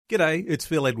G'day, it's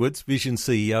Phil Edwards, Vision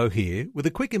CEO here, with a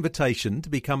quick invitation to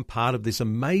become part of this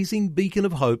amazing beacon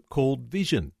of hope called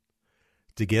Vision.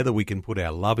 Together we can put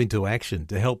our love into action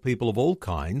to help people of all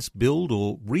kinds build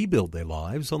or rebuild their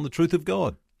lives on the truth of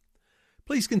God.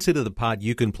 Please consider the part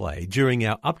you can play during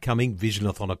our upcoming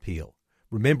Visionathon appeal,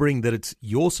 remembering that it's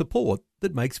your support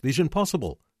that makes Vision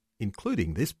possible,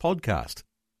 including this podcast.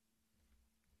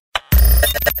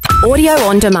 Audio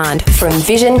on demand from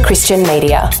Vision Christian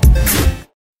Media.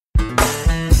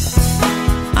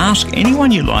 Ask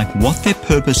anyone you like what their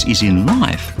purpose is in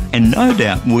life, and no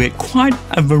doubt we'll get quite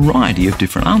a variety of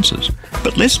different answers.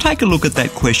 But let's take a look at that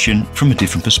question from a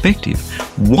different perspective.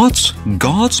 What's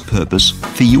God's purpose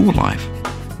for your life?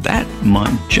 That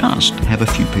might just have a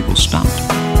few people stumped.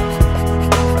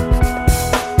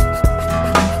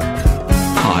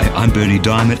 Hi, I'm Bernie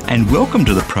Diamond, and welcome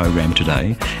to the program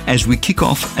today as we kick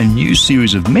off a new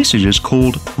series of messages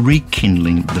called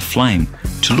Rekindling the Flame,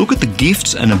 to look at the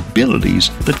gifts and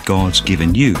abilities that God's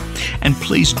given you. And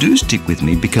please do stick with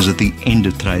me, because at the end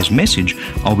of today's message,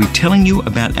 I'll be telling you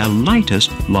about our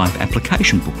latest life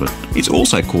application booklet. It's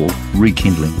also called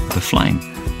Rekindling the Flame.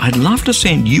 I'd love to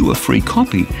send you a free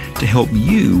copy to help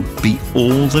you be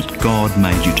all that God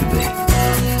made you to be.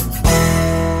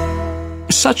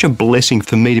 It's such a blessing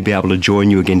for me to be able to join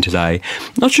you again today,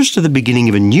 not just at the beginning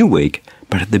of a new week,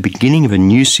 but at the beginning of a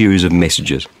new series of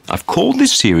messages. I've called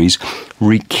this series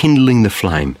Rekindling the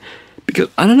Flame, because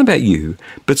I don't know about you,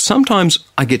 but sometimes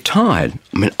I get tired.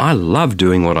 I love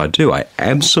doing what I do. I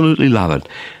absolutely love it.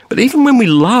 But even when we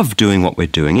love doing what we're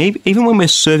doing, even when we're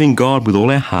serving God with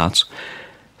all our hearts,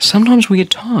 sometimes we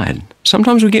get tired.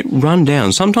 Sometimes we get run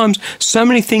down. Sometimes so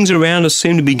many things around us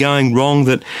seem to be going wrong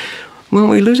that, well,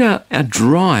 we lose our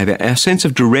drive, our sense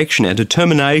of direction, our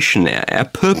determination, our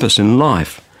purpose in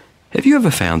life. Have you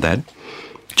ever found that?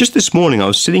 Just this morning I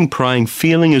was sitting praying,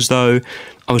 feeling as though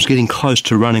I was getting close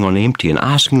to running on empty and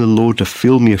asking the Lord to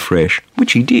fill me afresh,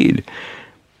 which He did.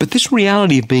 But this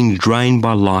reality of being drained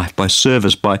by life, by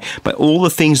service, by all the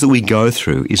things that we go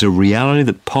through is a reality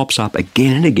that pops up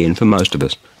again and again for most of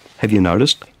us. Have you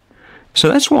noticed? So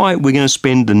that's why we're going to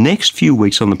spend the next few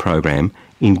weeks on the program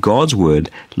in God's Word,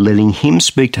 letting Him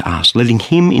speak to us, letting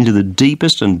Him into the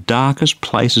deepest and darkest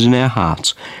places in our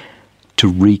hearts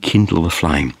to rekindle the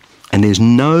flame. And there's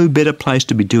no better place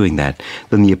to be doing that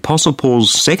than the Apostle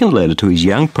Paul's second letter to his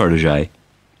young protege,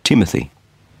 Timothy.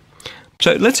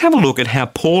 So let's have a look at how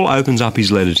Paul opens up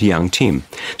his letter to young Tim.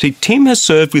 See, Tim has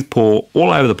served with Paul all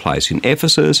over the place, in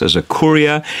Ephesus, as a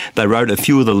courier. They wrote a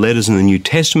few of the letters in the New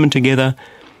Testament together.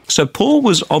 So Paul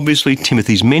was obviously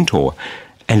Timothy's mentor,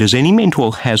 and as any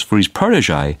mentor has for his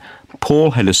protege,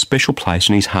 Paul had a special place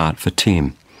in his heart for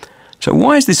Tim. So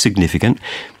why is this significant?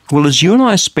 Well, as you and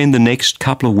I spend the next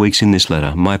couple of weeks in this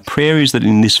letter, my prayer is that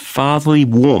in this fatherly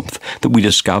warmth that we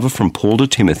discover from Paul to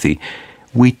Timothy,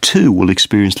 we too will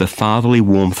experience the fatherly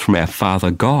warmth from our Father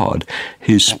God,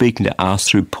 who's speaking to us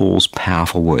through Paul's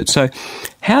powerful words. So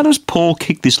how does Paul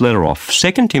kick this letter off?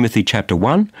 2 Timothy chapter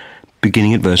 1,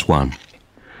 beginning at verse 1.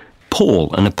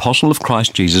 Paul, an apostle of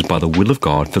Christ Jesus by the will of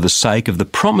God, for the sake of the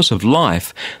promise of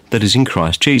life that is in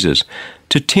Christ Jesus.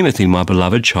 To Timothy, my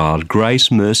beloved child,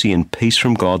 grace, mercy, and peace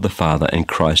from God the Father and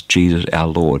Christ Jesus our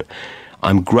Lord.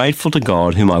 I'm grateful to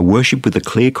God, whom I worship with a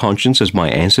clear conscience as my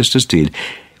ancestors did,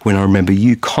 when I remember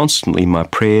you constantly in my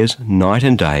prayers night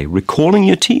and day. Recalling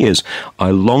your tears,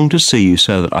 I long to see you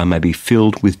so that I may be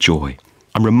filled with joy.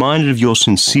 I'm reminded of your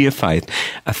sincere faith,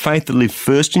 a faith that lived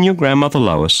first in your grandmother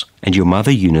Lois and your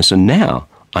mother Eunice, and now,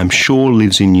 I'm sure,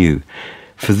 lives in you.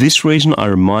 For this reason, I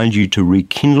remind you to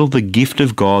rekindle the gift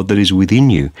of God that is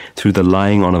within you through the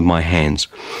laying on of my hands.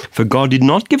 For God did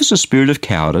not give us a spirit of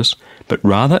cowardice, but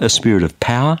rather a spirit of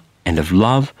power and of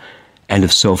love and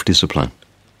of self-discipline.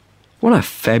 What a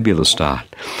fabulous start.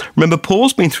 Remember,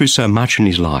 Paul's been through so much in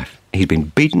his life. He's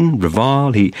been beaten,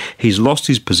 reviled, he's lost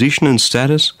his position and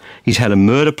status, he's had a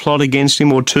murder plot against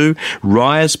him or two,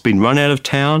 riots, been run out of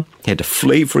town, he had to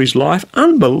flee for his life.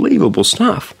 Unbelievable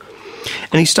stuff.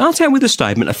 And he starts out with a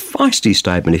statement, a feisty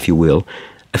statement, if you will,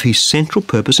 of his central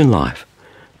purpose in life,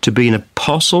 to be an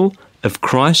apostle of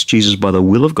Christ Jesus by the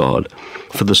will of God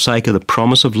for the sake of the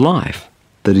promise of life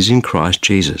that is in Christ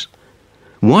Jesus.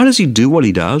 Why does he do what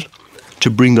he does? To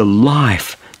bring the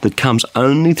life that comes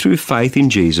only through faith in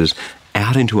Jesus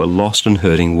out into a lost and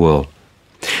hurting world.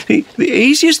 The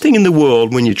easiest thing in the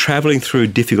world when you're travelling through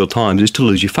difficult times is to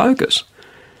lose your focus.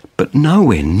 But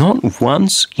nowhere, not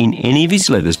once in any of his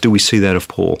letters do we see that of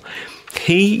Paul.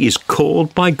 He is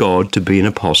called by God to be an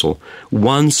apostle,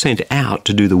 one sent out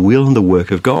to do the will and the work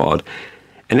of God.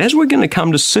 And as we're going to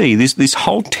come to see, this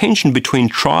whole tension between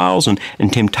trials and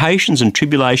temptations and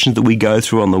tribulations that we go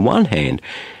through on the one hand,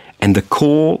 and the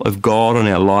call of God on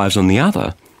our lives on the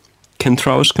other can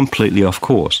throw us completely off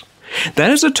course.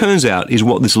 That, as it turns out, is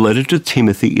what this letter to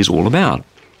Timothy is all about.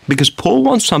 Because Paul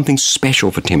wants something special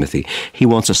for Timothy. He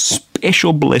wants a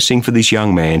special blessing for this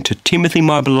young man. To Timothy,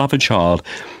 my beloved child,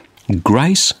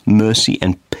 grace, mercy,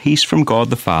 and peace from God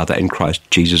the Father and Christ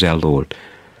Jesus our Lord.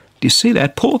 Do you see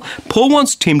that? Paul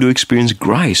wants Tim to experience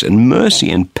grace and mercy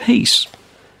and peace.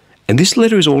 And this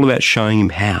letter is all about showing him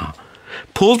how.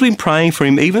 Paul's been praying for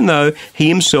him even though he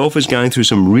himself is going through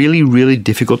some really, really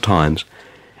difficult times.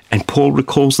 And Paul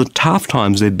recalls the tough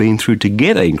times they've been through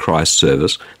together in Christ's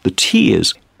service, the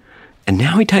tears. And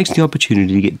now he takes the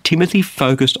opportunity to get Timothy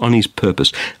focused on his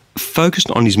purpose,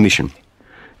 focused on his mission.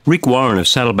 Rick Warren of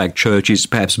Saddleback Church is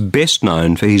perhaps best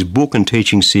known for his book and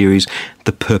teaching series,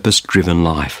 The Purpose-Driven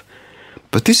Life.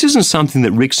 But this isn't something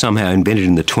that Rick somehow invented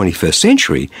in the 21st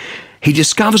century. He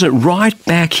discovers it right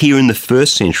back here in the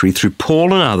first century through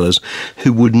Paul and others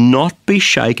who would not be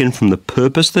shaken from the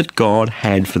purpose that God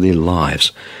had for their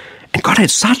lives. And God had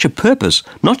such a purpose,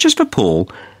 not just for Paul,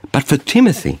 but for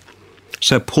Timothy.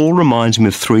 So Paul reminds him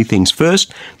of three things.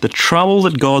 First, the trouble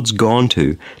that God's gone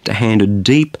to hand a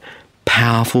deep,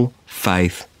 powerful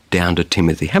faith down to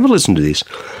Timothy. Have a listen to this.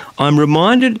 I'm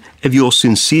reminded of your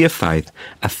sincere faith,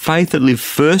 a faith that lived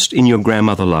first in your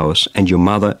grandmother Lois and your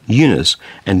mother Eunice,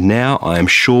 and now I am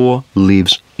sure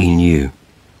lives in you.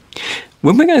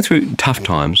 When we're going through tough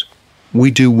times, we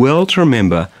do well to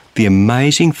remember the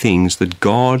amazing things that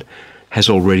God has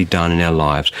already done in our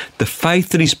lives, the faith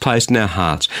that He's placed in our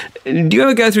hearts. Do you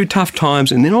ever go through tough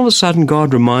times and then all of a sudden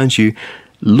God reminds you,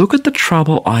 look at the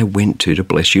trouble I went to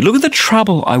bless you. Look at the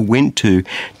trouble I went to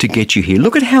get you here.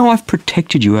 Look at how I've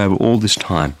protected you over all this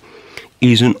time. It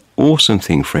is an awesome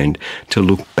thing, friend, to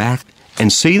look back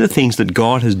and see the things that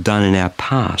God has done in our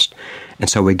past. And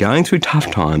so we're going through tough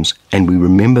times and we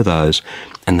remember those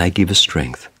and they give us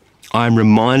strength. I am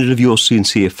reminded of your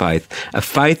sincere faith, a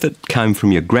faith that came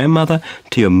from your grandmother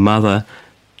to your mother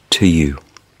to you.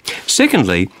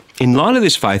 Secondly, in light of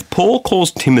this faith, Paul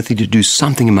calls Timothy to do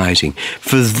something amazing.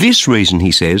 For this reason,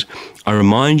 he says, I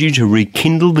remind you to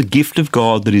rekindle the gift of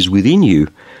God that is within you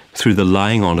through the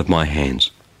laying on of my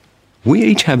hands. We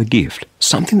each have a gift,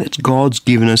 something that God's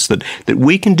given us that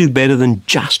we can do better than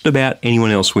just about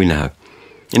anyone else we know.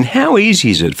 And how easy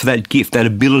is it for that gift, that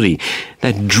ability,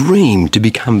 that dream to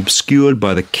become obscured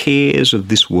by the cares of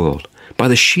this world, by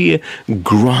the sheer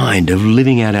grind of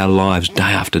living out our lives day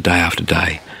after day after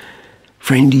day?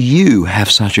 Friend, you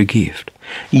have such a gift.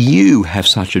 You have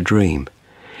such a dream.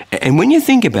 And when you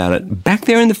think about it, back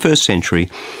there in the first century,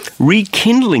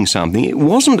 rekindling something, it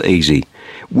wasn't easy.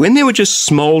 When there were just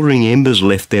smouldering embers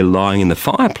left there lying in the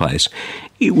fireplace,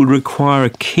 it would require a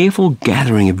careful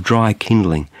gathering of dry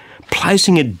kindling,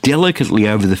 placing it delicately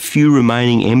over the few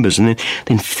remaining embers and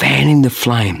then fanning the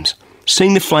flames,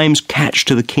 seeing the flames catch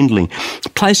to the kindling,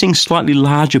 placing slightly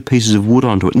larger pieces of wood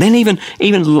onto it, and then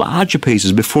even larger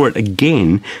pieces before it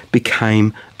again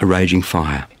became a raging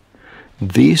fire.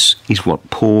 This is what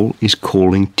Paul is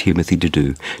calling Timothy to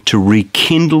do, to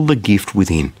rekindle the gift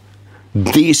within.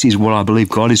 This is what I believe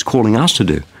God is calling us to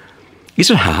do.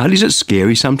 Is it hard? Is it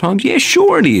scary sometimes? Yeah,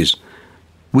 sure it is.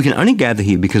 We can only gather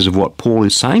here because of what Paul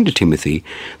is saying to Timothy,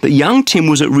 that young Tim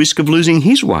was at risk of losing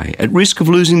his way, at risk of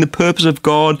losing the purpose of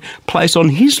God placed on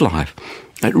his life,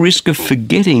 at risk of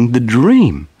forgetting the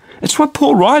dream. That's why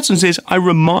Paul writes and says, I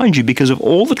remind you, because of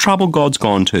all the trouble God's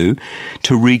gone to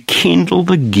rekindle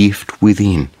the gift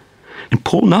within. And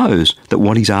Paul knows that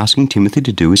what he's asking Timothy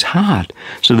to do is hard.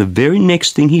 So the very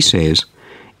next thing he says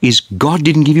is, God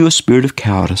didn't give you a spirit of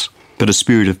cowardice, but a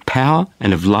spirit of power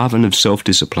and of love and of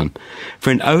self-discipline.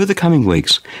 Friend, over the coming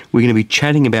weeks, we're going to be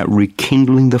chatting about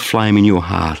rekindling the flame in your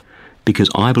heart, because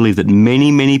I believe that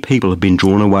many, many people have been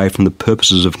drawn away from the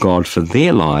purposes of God for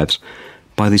their lives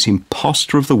by this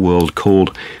imposter of the world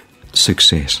called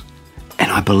success.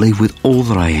 And I believe with all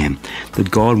that I am that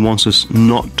God wants us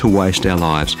not to waste our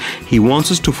lives. He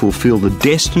wants us to fulfill the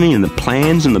destiny and the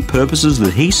plans and the purposes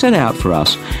that He set out for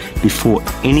us before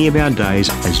any of our days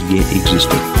as yet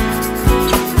existed.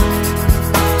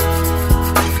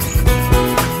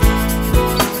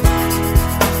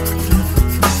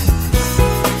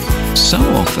 So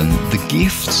often, the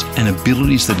gifts and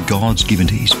abilities that God's given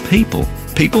to His people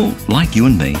like you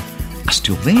and me, are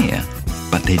still there,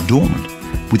 but they're dormant.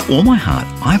 With all my heart,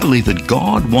 I believe that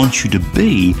God wants you to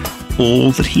be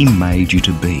all that He made you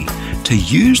to be, to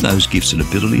use those gifts and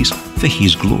abilities for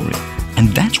His glory. And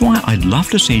that's why I'd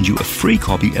love to send you a free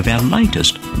copy of our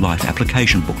latest life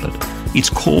application booklet.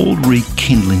 It's called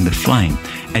Rekindling the Flame,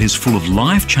 and is full of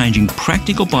life-changing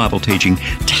practical Bible teaching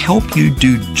to help you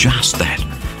do just that,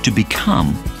 to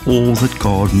become all that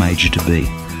God made you to be.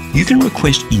 You can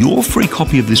request your free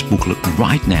copy of this booklet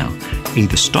right now.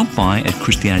 Either stop by at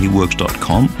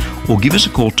christianityworks.com or give us a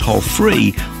call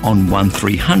toll-free on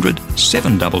 1300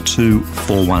 722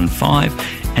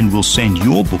 415 and we'll send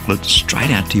your booklet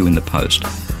straight out to you in the post.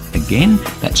 Again,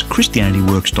 that's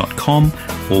christianityworks.com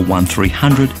or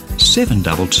 1300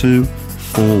 722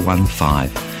 415.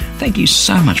 Thank you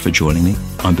so much for joining me.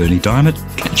 I'm Bernie Diamond.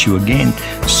 Catch you again,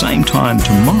 same time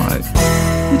tomorrow,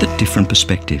 with a different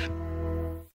perspective.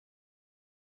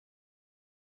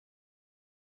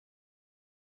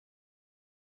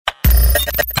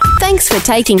 Thanks for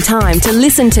taking time to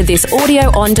listen to this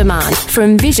audio on demand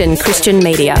from Vision Christian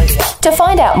Media. To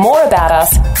find out more about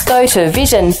us, go to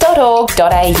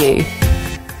vision.org.au.